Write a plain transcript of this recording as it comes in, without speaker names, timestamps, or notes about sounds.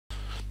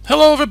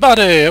Hello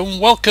everybody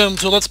and welcome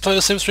to Let's Play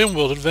The Sims 3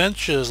 World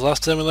Adventures.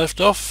 Last time we left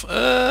off,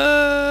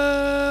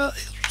 I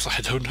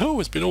don't know,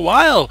 it's been a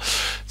while.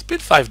 It's been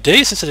 5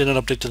 days since I did an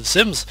update to The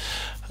Sims.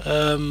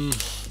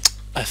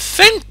 I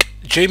think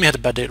Jamie had a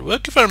bad day at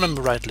work, if I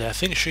remember rightly. I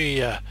think she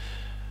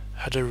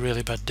had a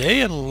really bad day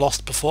and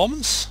lost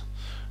performance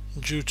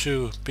due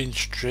to being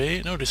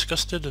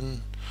disgusted,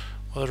 and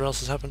whatever else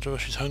has happened to her.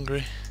 She's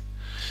hungry.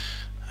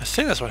 I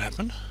think that's what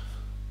happened.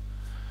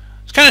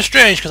 It's kind of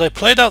strange because I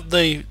played out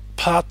the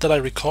part that I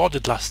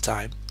recorded last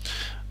time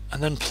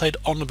and then played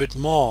on a bit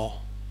more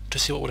to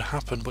see what would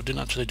happen, but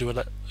didn't actually do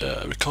it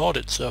record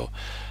it, so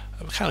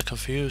I'm kind of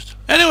confused.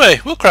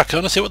 Anyway, we'll crack on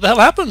and see what the hell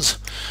happens.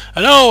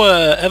 I know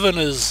Evan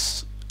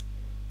has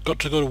got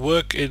to go to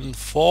work in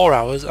 4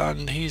 hours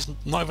and he's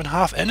not even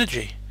half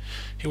energy.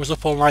 He was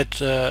up all night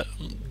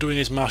doing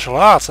his martial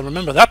arts, I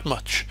remember that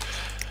much.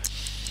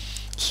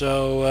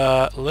 So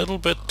a little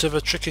bit of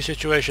a tricky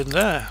situation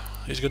there.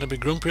 He's going to be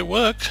grumpy at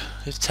work.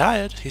 He's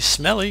tired. He's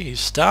smelly. He's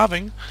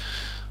starving.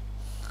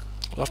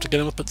 We'll have to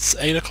get him up at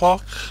 8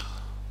 o'clock.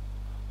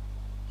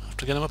 We'll have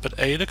to get him up at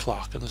 8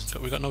 o'clock, and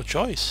we've got no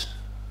choice.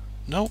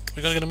 No,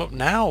 we've got to get him up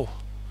now.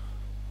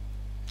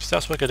 He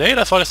starts work at 8.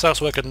 I thought he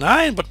starts work at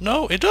 9, but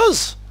no, he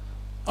does.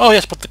 Oh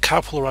yes, but the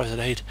carpool arrives at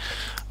 8.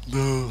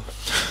 Boo.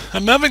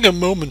 I'm having a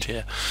moment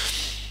here.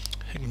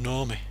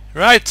 Ignore me.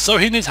 Right, so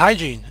he needs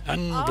hygiene,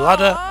 and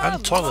bladder,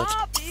 and toilet.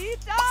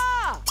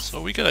 So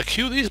we gotta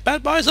queue these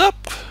bad boys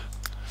up.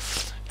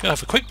 You're gonna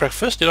have a quick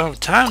breakfast. You don't have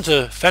time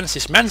to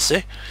fancy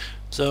smancy.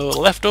 So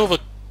leftover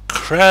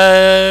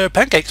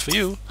pancakes for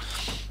you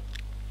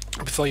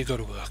before you go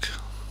to work.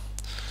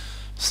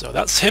 So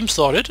that's him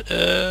sorted.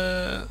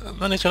 And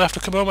then he's gonna have to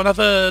come home and have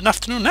an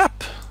afternoon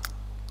nap.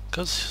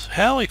 Because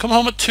hell, you come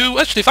home at 2.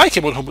 Actually, if I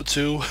came home at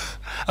 2,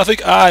 I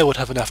think I would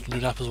have an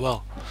afternoon nap as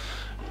well.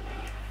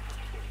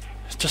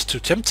 It's just too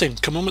tempting.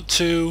 Come home at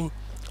 2,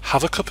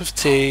 have a cup of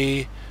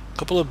tea,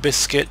 couple of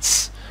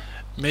biscuits,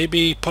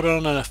 maybe put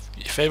on a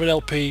favourite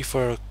LP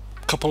for a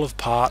couple of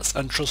parts,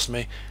 and trust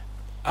me,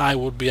 I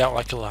would be out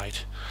like a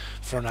light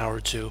for an hour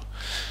or two.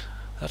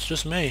 That's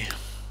just me.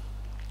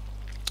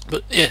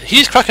 But yeah,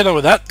 he's cracking on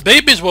with that.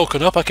 Baby's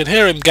woken up. I can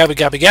hear him gabby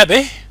gabby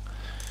gabby.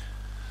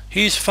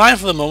 He's fine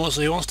for the moment,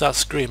 so he won't start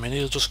screaming.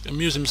 He'll just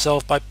amuse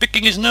himself by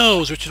picking his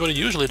nose, which is what he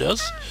usually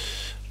does.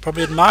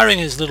 Probably admiring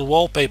his little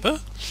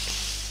wallpaper.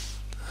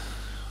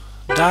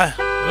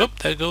 Oop,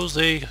 there goes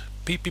the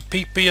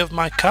pee-pee of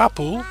my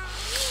carpool.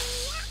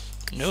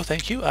 No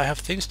thank you, I have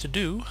things to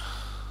do.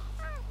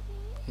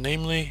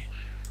 Namely,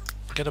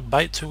 get a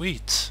bite to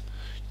eat.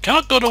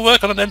 Cannot go to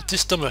work on an empty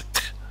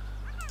stomach.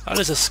 That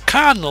is a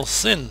cardinal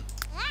sin.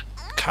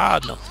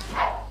 Cardinal.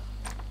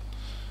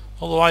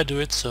 Although I do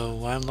it,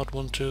 so I'm not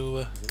one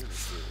to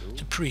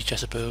preach, I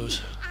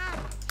suppose.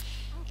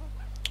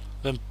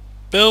 The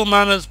bill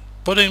man is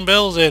putting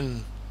bills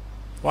in.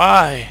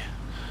 Why?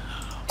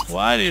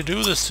 Why do you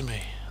do this to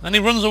me? Then he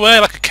runs away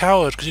like a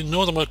coward because he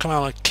knows I'm going to come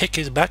out and kick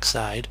his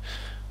backside.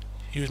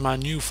 Use my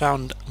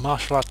newfound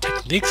martial art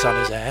techniques on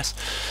his ass.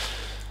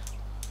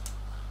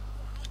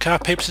 The car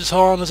peeps his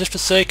horn as if to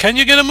say, "Can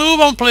you get a move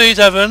on please,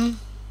 Evan?"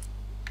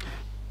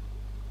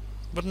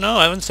 But no,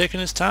 Evan's taking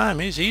his time.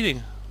 He's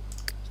eating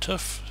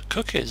tough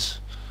cookies.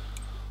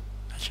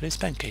 Actually, it's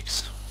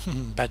pancakes.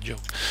 Bad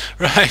joke.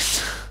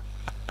 Right.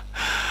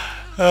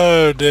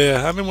 Oh dear,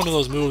 I'm in one of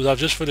those moods. I've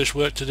just finished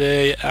work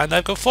today and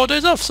I've got 4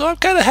 days off, so I'm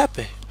kind of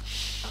happy.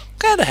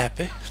 Kinda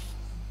happy.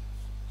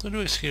 So do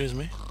excuse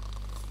me.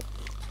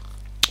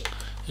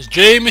 As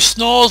Jamie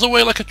snores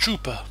away like a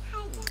trooper.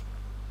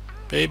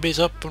 Baby's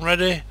up and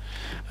ready,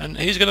 and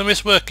he's gonna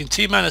miss work in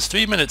T-minus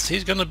 3 minutes.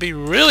 He's gonna be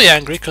really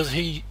angry because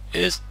he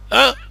is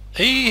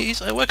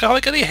he's a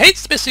workaholic and he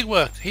hates missing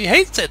work. He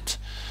hates it.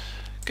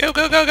 Go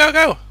go go go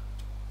go.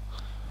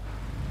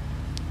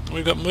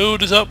 We've got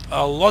mood is up,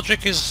 our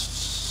logic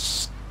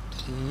is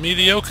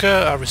mediocre,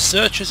 our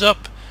research is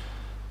up.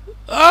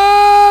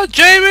 Ah,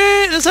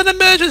 Jamie! There's an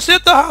emergency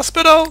at the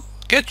hospital!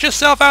 Get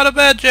yourself out of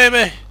bed,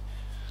 Jamie!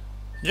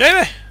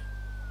 Jamie!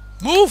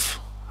 Move!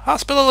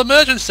 Hospital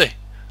emergency!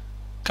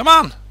 Come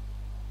on!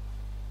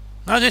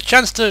 Now's your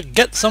chance to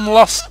get some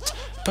lost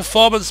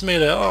performance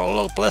meter. Oh,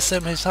 look, bless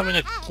him, he's having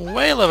a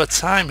whale of a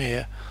time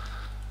here.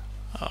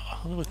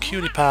 Oh, a little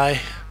cutie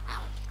pie.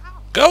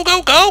 Go,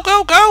 go, go,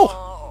 go, go!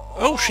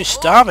 Oh, she's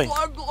starving.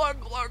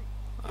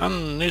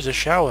 And needs a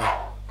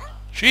shower.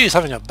 She's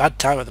having a bad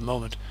time at the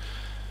moment.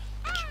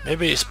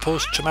 Maybe it's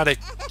post-traumatic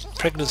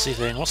pregnancy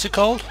thing. What's it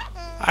called?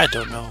 I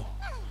don't know.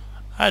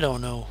 I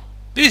don't know.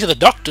 These are the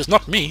doctors,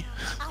 not me.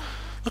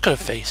 Look at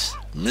her face.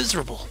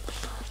 Miserable.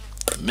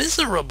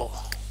 Miserable.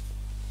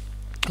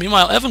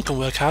 Meanwhile, Evan can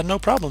work hard, no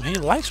problem. He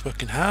likes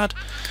working hard.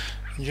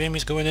 And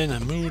Jamie's going in.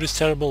 Her mood is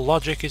terrible.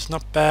 Logic is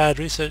not bad.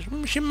 Research.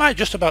 She might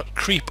just about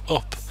creep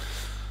up.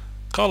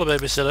 Call a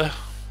babysitter.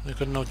 We've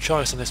got no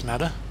choice in this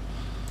matter.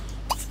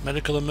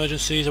 Medical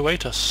emergencies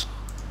await us.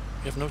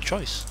 We have no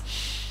choice.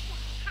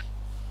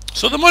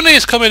 So the money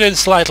is coming in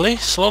slightly,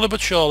 slowly but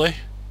surely.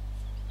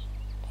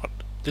 What?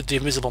 Did the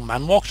invisible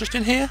man walk just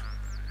in here?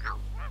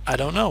 I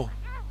don't know.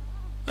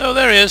 Oh,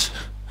 there he is.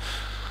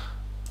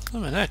 Oh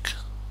my neck.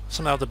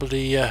 Somehow the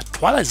bloody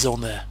Twilight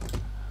Zone there.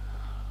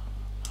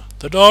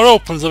 The door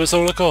opens of its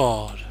own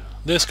accord.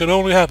 This can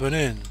only happen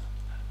in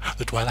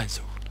the Twilight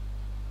Zone.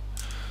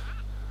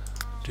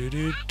 Do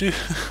do do.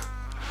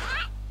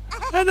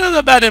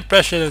 Another bad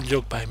impression and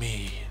joke by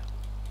me.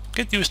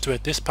 Get used to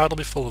it. This part will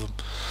be full of them.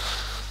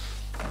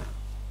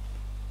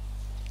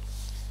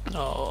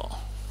 Oh,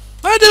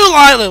 I do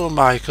like little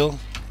Michael.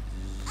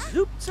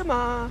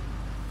 Zoop-sama.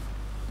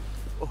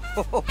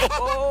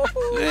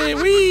 Hey,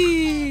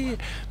 wee.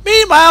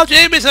 Meanwhile,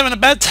 Jamie's having a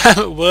bad time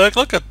at work.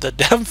 Look at the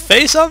damn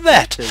face on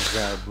that.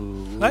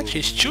 Like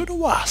she's chewed a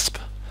wasp.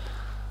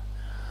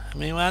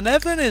 Meanwhile,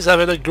 Evan is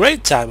having a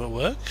great time at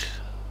work.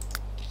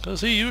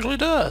 Because he usually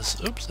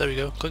does. Oops, there we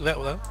go. Click that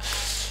one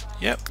out.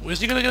 Yep, is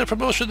he going to get a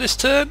promotion this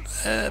turn?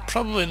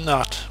 Probably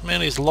not.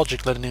 Mainly his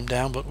logic letting him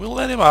down, but we'll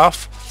let him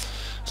off.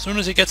 As soon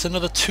as he gets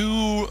another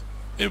 2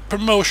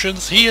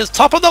 promotions, he is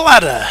top of the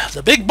ladder.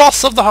 The big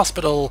boss of the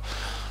hospital,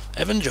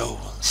 Evan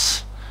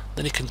Jones.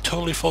 Then he can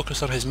totally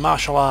focus on his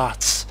martial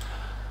arts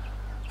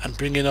and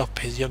bringing up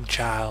his young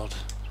child.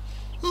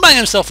 Buying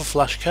himself a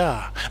flash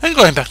car and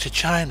going back to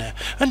China.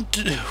 And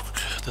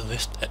the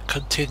list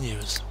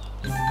continues.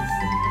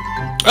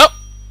 Oh!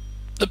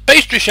 The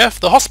pastry chef,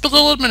 the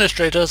hospital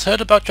administrator, has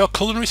heard about your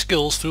culinary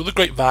skills through the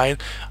grapevine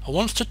and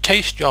wants to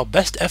taste your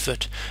best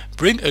effort.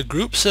 Bring a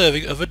group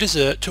serving of a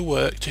dessert to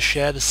work to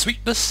share the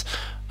sweetness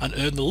and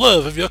earn the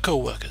love of your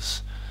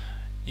co-workers.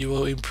 You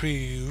will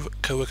improve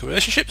co-worker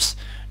relationships.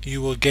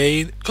 You will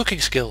gain cooking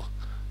skill.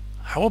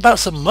 How about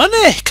some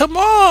money? Come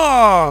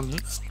on!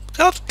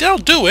 I'll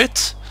do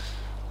it!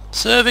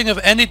 Serving of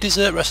any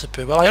dessert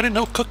recipe. Well, I only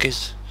know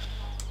cookies.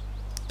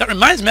 That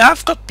reminds me,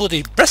 I've got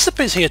bloody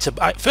recipes here to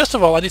buy. First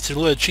of all, I need to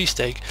learn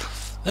cheesesteak.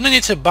 Then I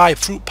need to buy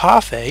fruit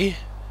parfait.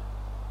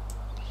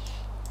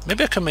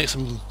 Maybe I can make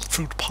some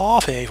fruit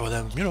parfait for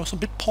them. You know, some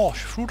bit posh.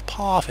 Fruit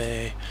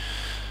parfait.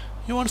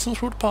 You want some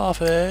fruit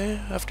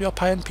parfait after your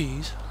pie and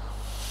peas?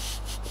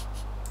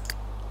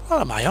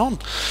 What am I on?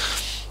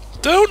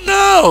 Don't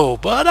know,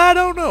 but I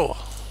don't know.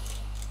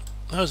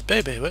 How's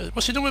baby?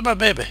 What's he doing with my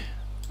baby?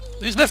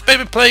 He's left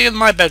baby playing in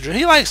my bedroom.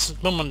 He likes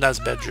mum and dad's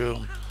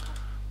bedroom.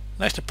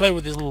 Likes to play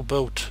with his little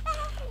boat.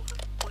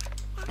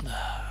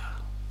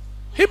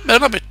 He better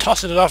not be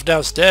tossing it off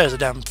downstairs, the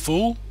damn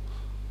fool.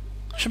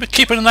 Should be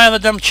keeping an eye on the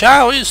damn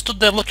child. He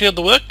stood there looking at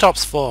the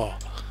worktops for.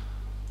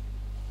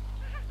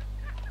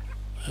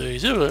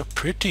 These are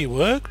pretty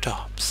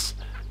worktops.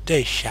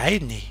 They're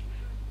shiny.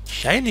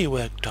 Shiny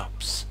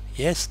worktops.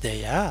 Yes,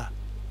 they are.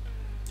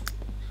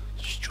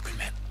 Stupid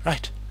man.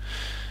 Right.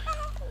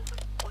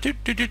 Do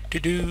do do do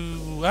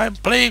do. I'm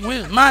playing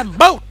with my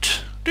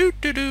boat. Do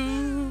do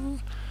do.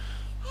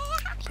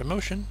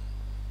 Promotion.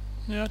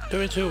 Yeah, not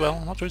doing too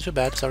well. Not doing too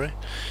bad, sorry.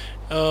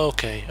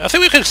 Okay. I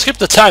think we can skip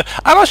the time.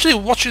 I'm actually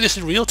watching this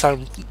in real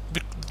time.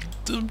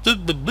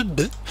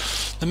 The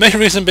main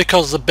reason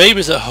because the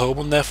baby's at home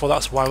and therefore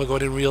that's why we're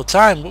going in real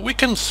time. But we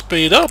can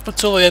speed up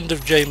until the end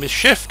of Jamie's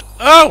shift.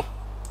 Oh!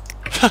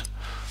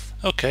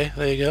 Okay,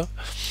 there you go.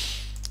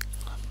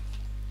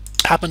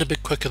 Happened a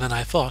bit quicker than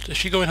I thought. Is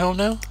she going home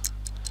now?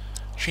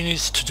 She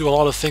needs to do a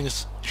lot of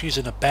things. She's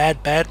in a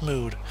bad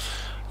mood.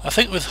 I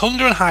think with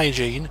hunger and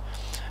hygiene,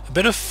 a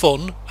bit of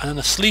fun, and then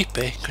a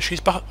sleepy, because she's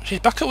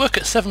back at work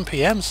at 7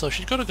 PM, so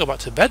she's got to go back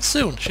to bed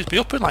soon. She'll be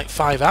up in like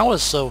 5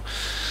 hours, so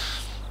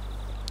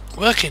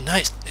working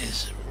nights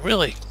is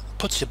really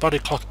puts your body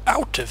clock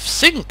out of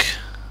sync.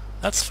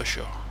 That's for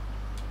sure.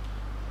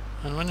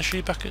 And when is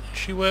she back at,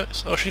 she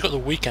works? Oh, she's got the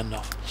weekend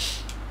off.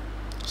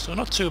 So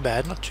not too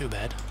bad, not too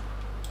bad.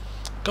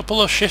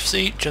 Couple of shifts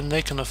each and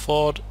they can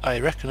afford, I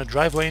reckon, a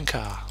driveway and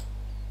car.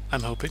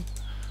 I'm hoping.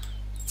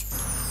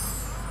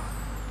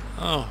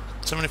 Oh,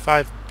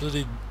 75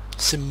 bloody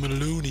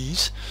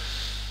simoonies.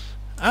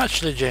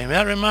 Actually, Jamie,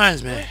 that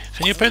reminds me.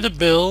 Can you pay the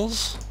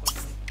bills?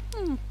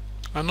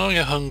 I know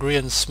you're hungry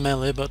and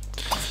smelly, but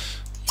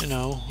you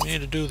know, we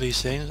need to do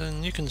these things,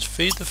 and you can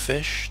feed the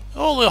fish.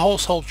 All the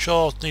household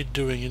chores need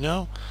doing, you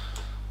know.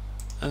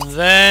 And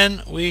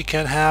then we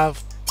can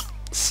have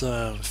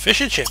some fish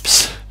and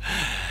chips.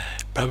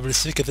 Probably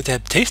sick of the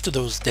damn taste of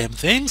those damn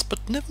things,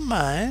 but never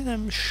mind.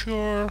 I'm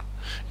sure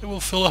it will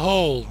fill a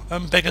hole,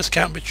 and beggars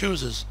can't be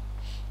choosers.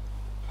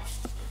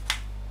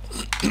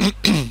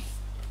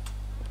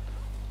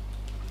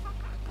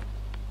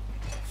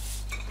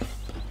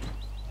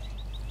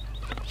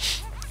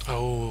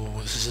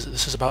 Oh,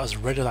 this is about as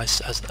red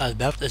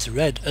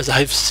as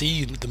I've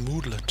seen the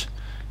moodlet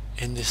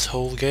in this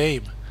whole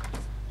game.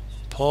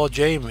 Poor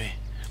Jamie.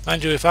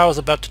 Mind you, if I was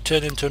about to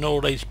turn into an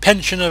old age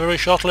pensioner very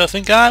shortly, I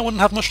think I wouldn't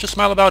have much to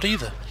smile about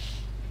either.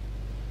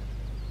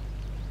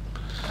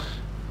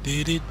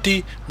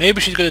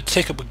 Maybe she's going to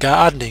take up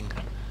gardening,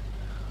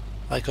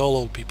 like all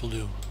old people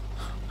do.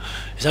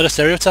 Is that a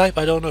stereotype?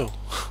 I don't know.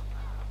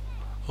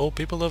 Old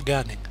people love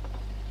gardening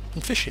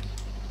and fishing.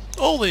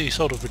 All the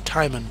sort of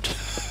retirement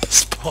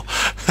sport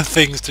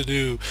things to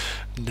do.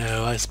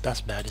 No, that's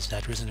bad as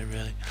that, isn't it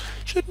really?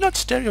 Should not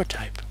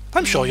stereotype.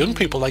 I'm sure young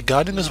people like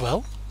gardening as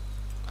well.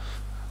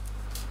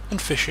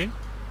 And fishing.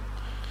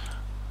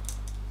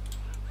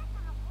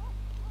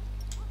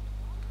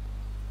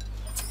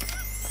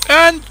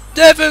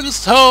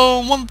 Devon's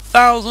home,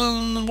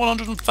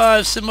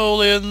 1,105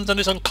 simoleons, and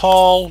he's on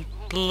call.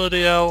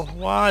 Bloody hell,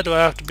 why do I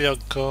have to be on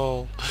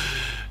call?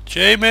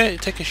 Jamie,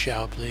 take a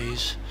shower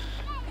please.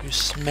 You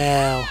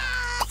smell.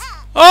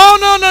 Oh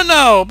no no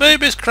no,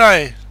 baby's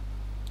crying.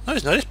 No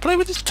he's not, he's playing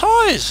with his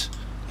toys.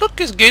 Look,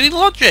 he's gaining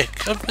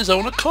logic of his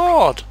own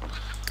accord.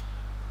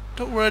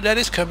 Don't worry,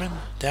 Daddy's coming.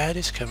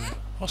 Daddy's coming.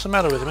 What's the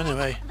matter with him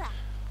anyway?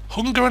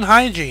 Hunger and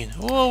hygiene.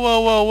 Whoa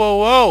whoa whoa whoa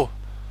whoa.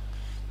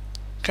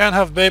 Can't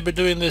have baby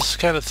doing this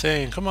kind of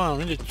thing. Come on,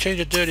 we need to change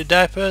your dirty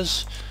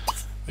diapers.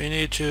 We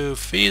need to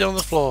feed on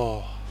the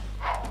floor.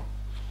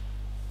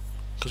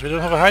 Because we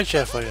don't have a high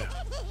chair for you.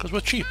 Because we're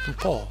cheap and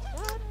poor.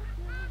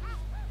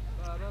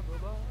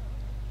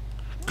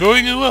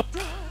 Growing you up.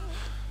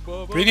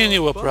 Bringing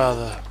you up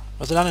rather.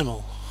 As an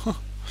animal.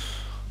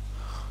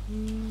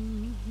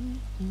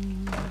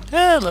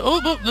 Yeah,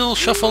 little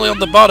shuffle on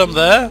the bottom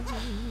there.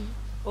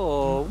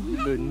 Oh,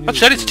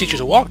 Actually, I need to teach you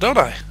to walk, don't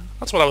I?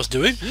 That's what I was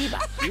doing.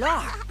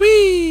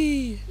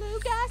 Whee!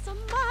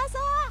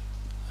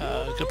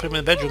 Gonna put him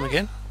in the bedroom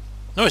again.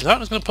 No, he's not.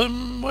 He's gonna put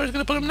him. Where's he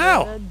gonna put him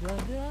now?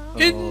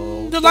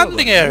 In the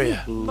landing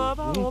area. In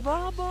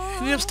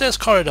the upstairs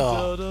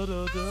corridor.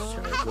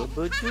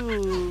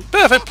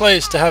 Perfect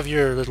place to have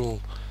your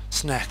little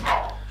snack.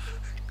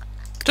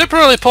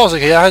 Temporarily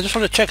pausing here. I just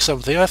want to check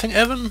something. I think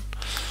Evan.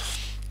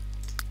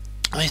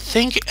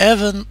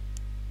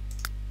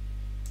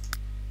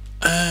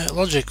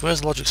 Logic.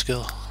 Where's logic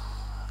skill?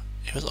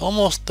 He was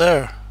almost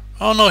there.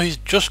 Oh no, he's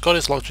just got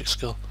his logic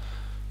skill.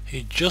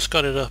 He just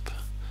got it up.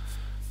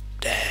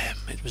 Damn,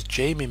 it was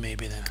Jamie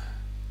maybe then.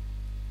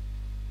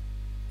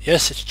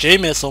 Yes, it's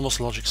Jamie, it's almost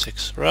logic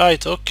 6.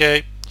 Right,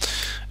 okay.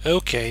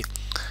 Okay.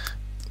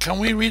 Can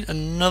we read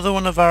another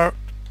one of our...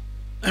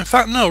 In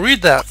fact, no,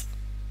 read that.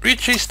 Read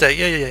cheese steak.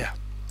 Yeah.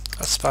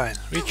 That's fine.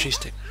 Read cheese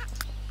steak.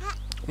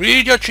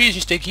 Read your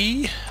cheesy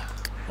steaky.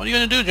 What are you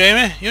going to do,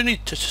 Jamie? You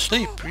need to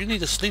sleep. You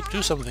need to sleep,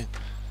 do something.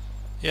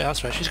 Yeah,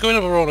 that's right. She's going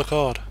of her own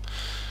accord.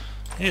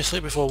 You need to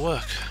sleep before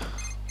work.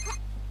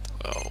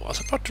 Oh, I was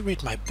about to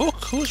read my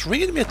book. Who's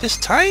reading me at this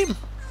time?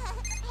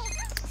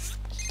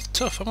 It's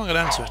tough. I'm not going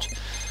to answer it.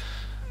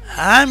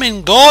 I'm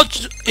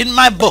engorged in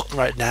my book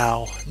right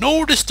now.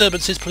 No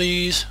disturbances,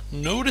 please.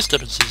 No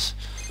disturbances.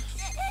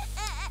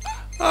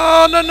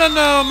 Oh,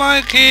 no,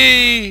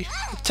 Mikey.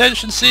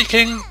 Attention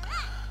seeking.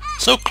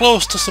 So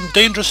close to some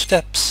dangerous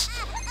steps.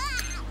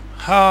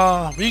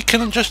 We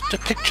can just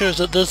pictures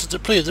that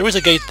please, there is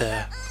a gate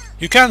there.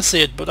 You can't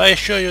see it, but I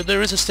assure you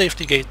there is a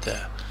safety gate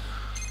there.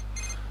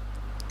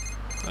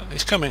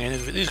 He's coming in.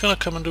 He's going to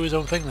come and do his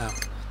own thing now.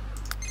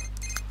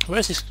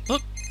 Where's his...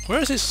 Look!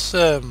 Where's his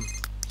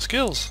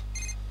skills?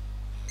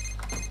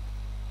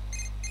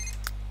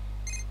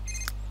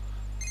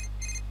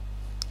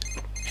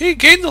 He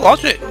gained the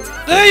logic!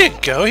 There you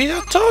go!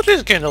 I told you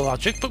he's gained the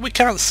logic, but we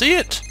can't see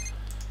it!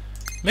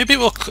 Maybe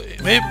we'll...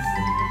 Maybe...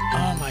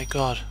 Oh my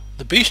god.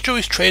 The bistro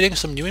is training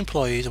some new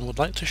employees and would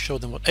like to show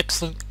them what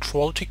excellent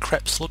quality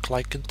crepes look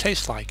like and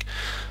taste like.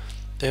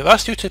 They have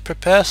asked you to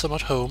prepare some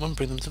at home and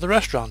bring them to the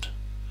restaurant.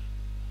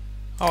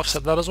 I'll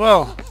accept that as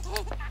well.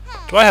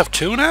 Do I have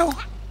 2 now?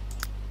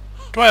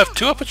 Do I have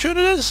 2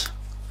 opportunities?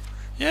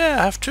 Yeah,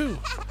 I have 2.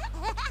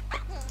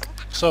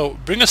 So,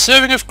 bring a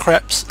serving of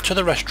crepes to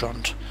the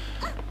restaurant.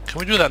 Can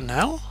we do that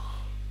now?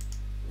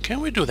 Can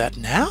we do that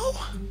now?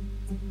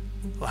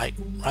 Like,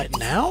 right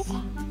now?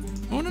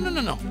 Oh,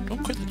 no.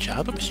 Don't quit the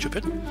job, don't be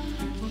stupid.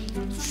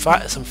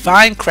 Some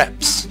fine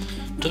crepes.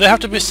 Do they have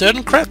to be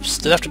certain crepes?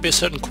 Do they have to be a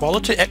certain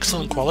quality?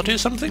 Excellent quality or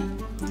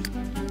something?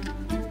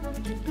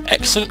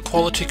 Excellent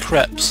quality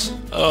crepes.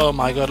 Oh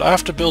my god, I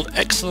have to build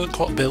excellent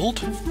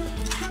build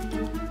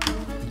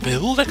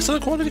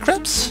excellent quality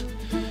crepes?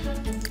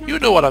 You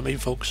know what I mean,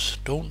 folks.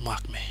 Don't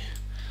mock me.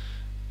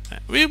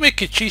 We're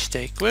making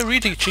cheesesteak. We're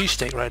reading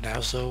cheesesteak right now,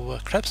 so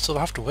crepes will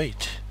have to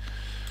wait.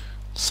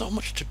 So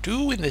much to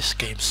do in this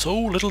game, so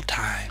little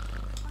time.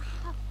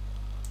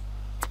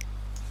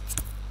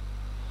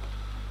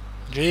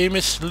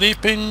 Jamie's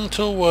sleeping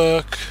till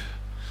work.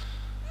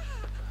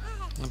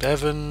 And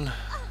Evan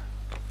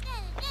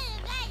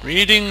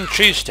reading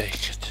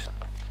cheesesteak.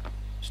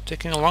 It's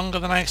taking longer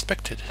than I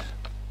expected.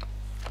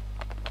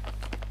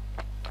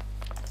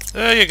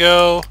 There you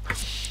go.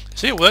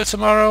 Is he at work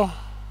tomorrow?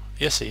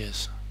 Yes, he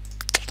is.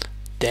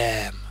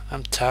 Damn,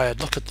 I'm tired.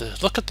 Look at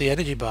the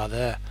energy bar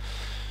there.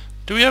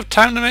 Do we have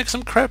time to make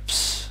some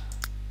crepes?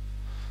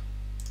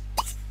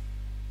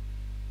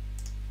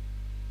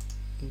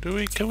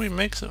 Can we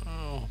make some?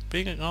 Oh,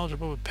 being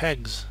acknowledgeable with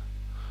pegs.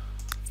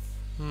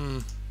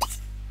 Can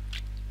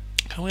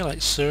we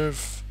like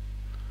serve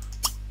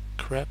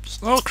crepes?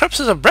 Oh, crepes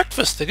is a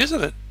breakfast thing,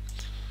 isn't it?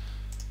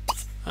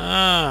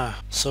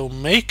 So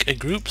make a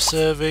group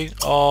serving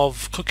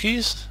of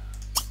cookies.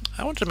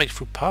 I want to make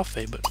fruit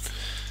parfait, but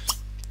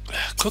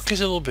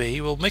cookies it will be.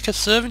 We'll make a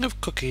serving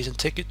of cookies and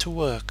take it to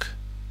work.